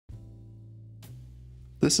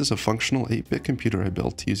This is a functional 8-bit computer I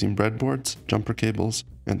built using breadboards, jumper cables,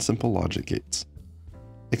 and simple logic gates.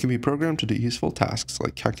 It can be programmed to do useful tasks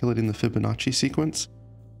like calculating the Fibonacci sequence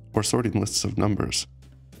or sorting lists of numbers.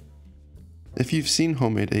 If you've seen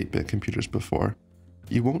homemade 8-bit computers before,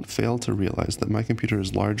 you won't fail to realize that my computer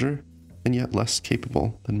is larger and yet less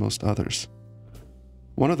capable than most others.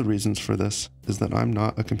 One of the reasons for this is that I'm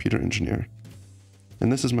not a computer engineer,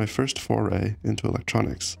 and this is my first foray into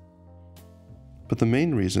electronics. But the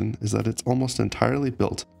main reason is that it's almost entirely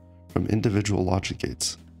built from individual logic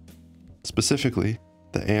gates. Specifically,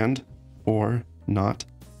 the AND, OR, NOT,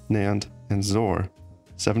 NAND, and XOR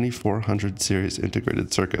 7400 series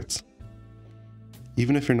integrated circuits.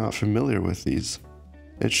 Even if you're not familiar with these,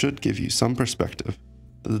 it should give you some perspective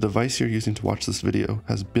that the device you're using to watch this video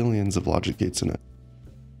has billions of logic gates in it.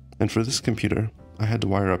 And for this computer, I had to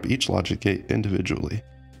wire up each logic gate individually.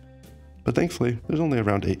 But thankfully, there's only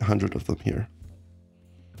around 800 of them here.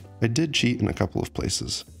 I did cheat in a couple of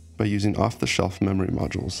places by using off-the-shelf memory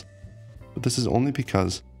modules, but this is only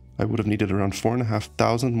because I would have needed around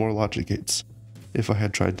 4,500 more logic gates if I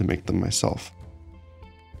had tried to make them myself.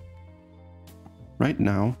 Right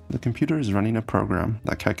now, the computer is running a program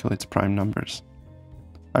that calculates prime numbers.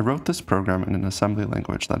 I wrote this program in an assembly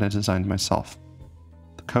language that I designed myself.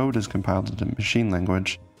 The code is compiled into machine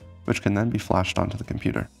language, which can then be flashed onto the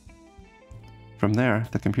computer. From there,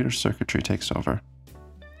 the computer's circuitry takes over.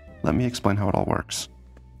 Let me explain how it all works.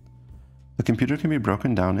 The computer can be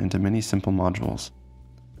broken down into many simple modules.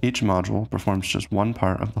 Each module performs just one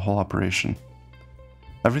part of the whole operation.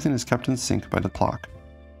 Everything is kept in sync by the clock.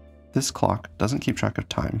 This clock doesn't keep track of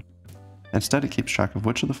time. Instead, it keeps track of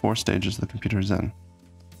which of the 4 stages the computer is in.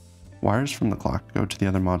 Wires from the clock go to the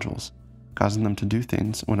other modules, causing them to do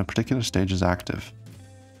things when a particular stage is active.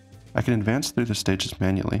 I can advance through the stages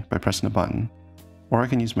manually by pressing a button, or I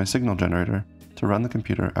can use my signal generator to run the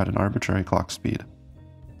computer at an arbitrary clock speed.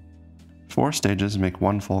 4 stages make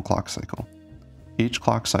one full clock cycle. Each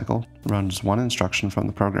clock cycle runs one instruction from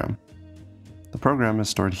the program. The program is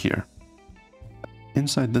stored here.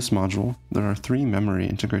 Inside this module, there are 3 memory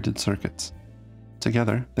integrated circuits.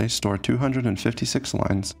 Together, they store 256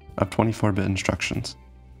 lines of 24-bit instructions.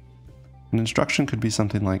 An instruction could be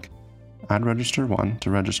something like add register 1 to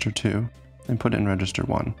register 2 and put in register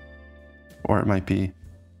 1. Or it might be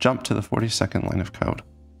jump to the 42nd line of code.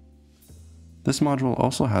 This module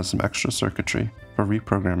also has some extra circuitry for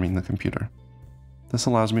reprogramming the computer. This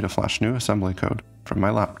allows me to flash new assembly code from my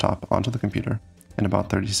laptop onto the computer in about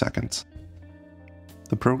 30 seconds.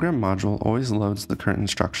 The program module always loads the current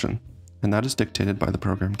instruction, and that is dictated by the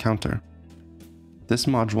program counter. This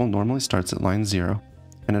module normally starts at line 0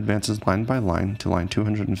 and advances line by line to line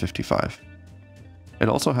 255. It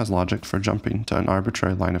also has logic for jumping to an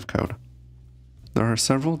arbitrary line of code. There are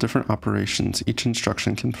several different operations each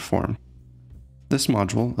instruction can perform. This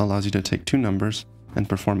module allows you to take 2 numbers and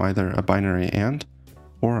perform either a binary AND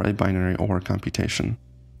or a binary OR computation.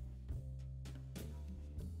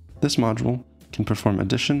 This module can perform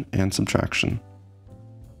addition and subtraction.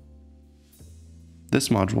 This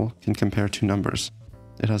module can compare 2 numbers.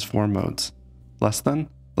 It has 4 modes: less than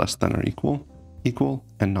or equal,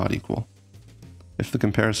 and not equal. If the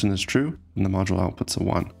comparison is true, then the module outputs a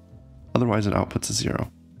 1. Otherwise, it outputs a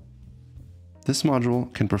 0. This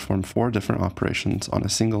module can perform 4 different operations on a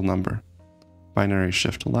single number: binary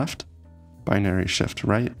shift left, binary shift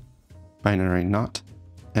right, binary not,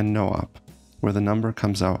 and no op, where the number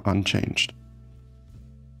comes out unchanged.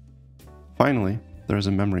 Finally, there is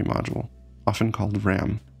a memory module, often called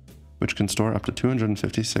RAM, which can store up to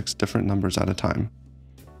 256 different numbers at a time.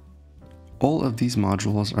 All of these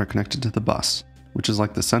modules are connected to the bus, which is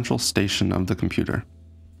like the central station of the computer.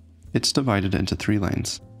 It's divided into 3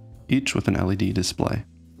 lanes, each with an LED display.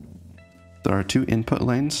 There are 2 input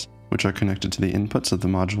lanes, which are connected to the inputs of the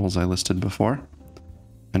modules I listed before,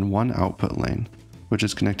 and 1 output lane, which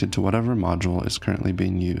is connected to whatever module is currently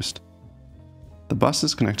being used. The bus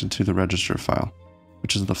is connected to the register file,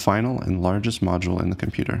 which is the final and largest module in the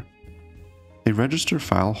computer. A register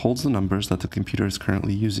file holds the numbers that the computer is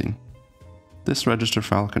currently using. This register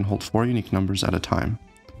file can hold 4 unique numbers at a time.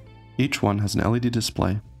 Each one has an LED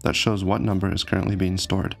display that shows what number is currently being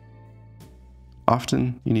stored.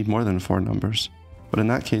 Often, you need more than 4 numbers, but in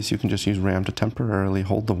that case you can just use RAM to temporarily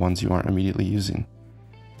hold the ones you aren't immediately using.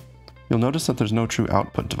 You'll notice that there's no true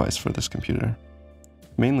output device for this computer,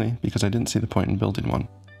 mainly because I didn't see the point in building one.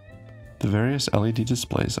 The various LED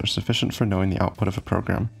displays are sufficient for knowing the output of a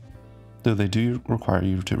program, though they do require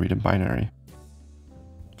you to read a binary.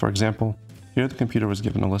 For example, here the computer was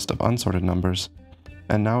given a list of unsorted numbers,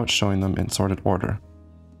 and now it's showing them in sorted order.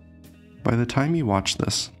 By the time you watch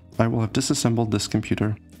this, I will have disassembled this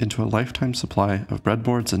computer into a lifetime supply of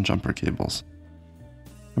breadboards and jumper cables.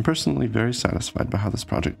 I'm personally very satisfied by how this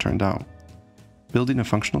project turned out. Building a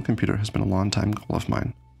functional computer has been a long-time goal of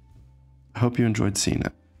mine. I hope you enjoyed seeing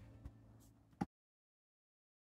it.